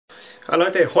Hallo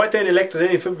Leute, heute in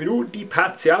Elektrotechnik in 5 Minuten. Die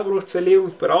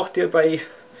Partialbruchzerlegung braucht ihr bei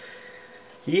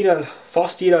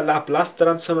fast jeder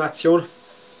Laplace-Transformation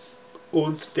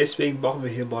und deswegen machen wir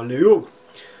hier mal eine Übung,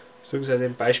 beziehungsweise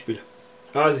ein Beispiel.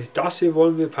 Also das hier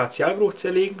wollen wir Partialbruch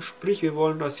zerlegen, sprich wir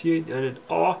wollen das hier in einen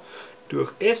a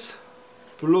durch s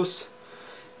plus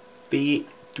b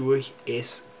durch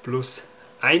s plus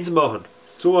 1 machen.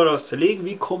 So wollen wir das zerlegen.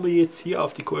 Wie kommen wir jetzt hier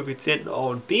auf die Koeffizienten a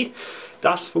und b?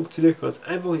 Das funktioniert ganz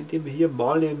einfach, indem wir hier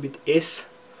mal nehmen mit s,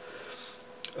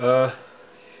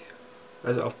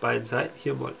 also auf beiden Seiten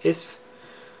hier mal s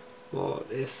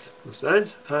plus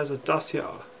 1, also das hier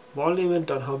mal nehmen,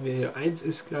 dann haben wir hier 1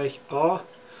 ist gleich a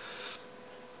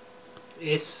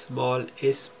s mal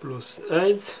s plus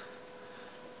 1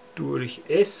 durch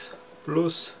s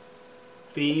plus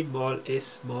b mal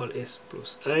s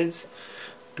plus 1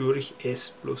 durch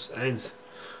s plus 1.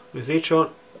 Und ihr seht schon,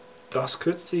 das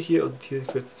kürzt sich hier und hier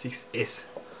kürzt sich das s.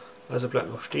 Also bleibt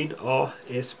noch stehen a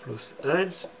s plus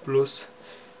 1 plus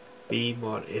b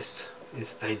mal s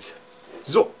ist 1.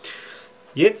 So,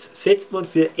 jetzt setzt man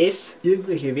für s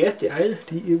irgendwelche Werte ein,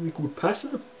 die irgendwie gut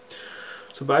passen.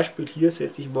 Zum Beispiel hier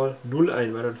setze ich mal 0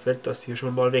 ein, weil dann fällt das hier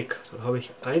schon mal weg. Dann habe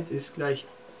ich 1 ist gleich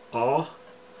a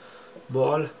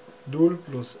mal 0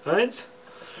 plus 1.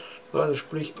 Also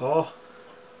sprich a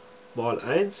mal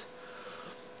 1.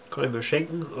 Kann ich mir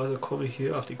schenken, also komme ich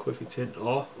hier auf die Koeffizienten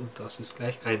a und das ist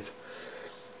gleich 1.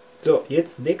 So,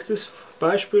 jetzt nächstes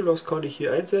Beispiel, was kann ich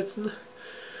hier einsetzen?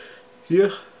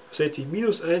 Hier setze ich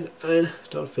minus 1 ein,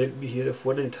 dann fällt mir hier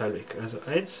vorne ein Teil weg. Also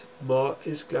 1 mal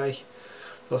ist gleich,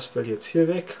 das fällt jetzt hier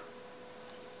weg,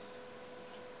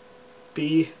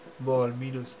 b mal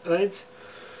minus 1,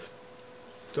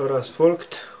 daraus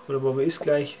folgt, oder mal ist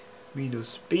gleich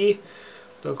minus b,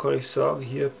 dann kann ich sagen,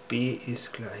 hier b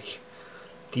ist gleich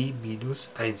die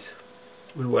minus 1.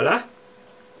 Und voilà,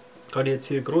 kann ich jetzt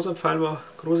hier großen Pfeil machen,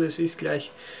 großes ist gleich,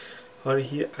 habe ich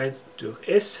hier 1 durch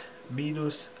s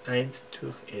minus 1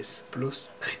 durch s plus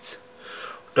 1.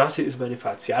 Und das hier ist meine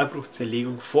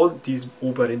Partialbruchzerlegung von diesem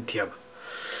oberen Term.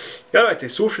 Ja Leute,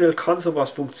 so schnell kann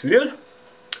sowas funktionieren.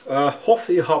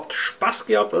 Hoffe, ihr habt Spaß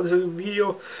gehabt an diesem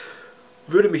Video.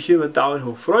 Würde mich hier über einen Daumen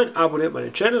hoch freuen. Abonniert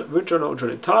meinen Channel. Wünsche euch noch einen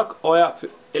schönen Tag. Euer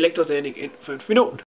Elektrotechnik in 5 Minuten.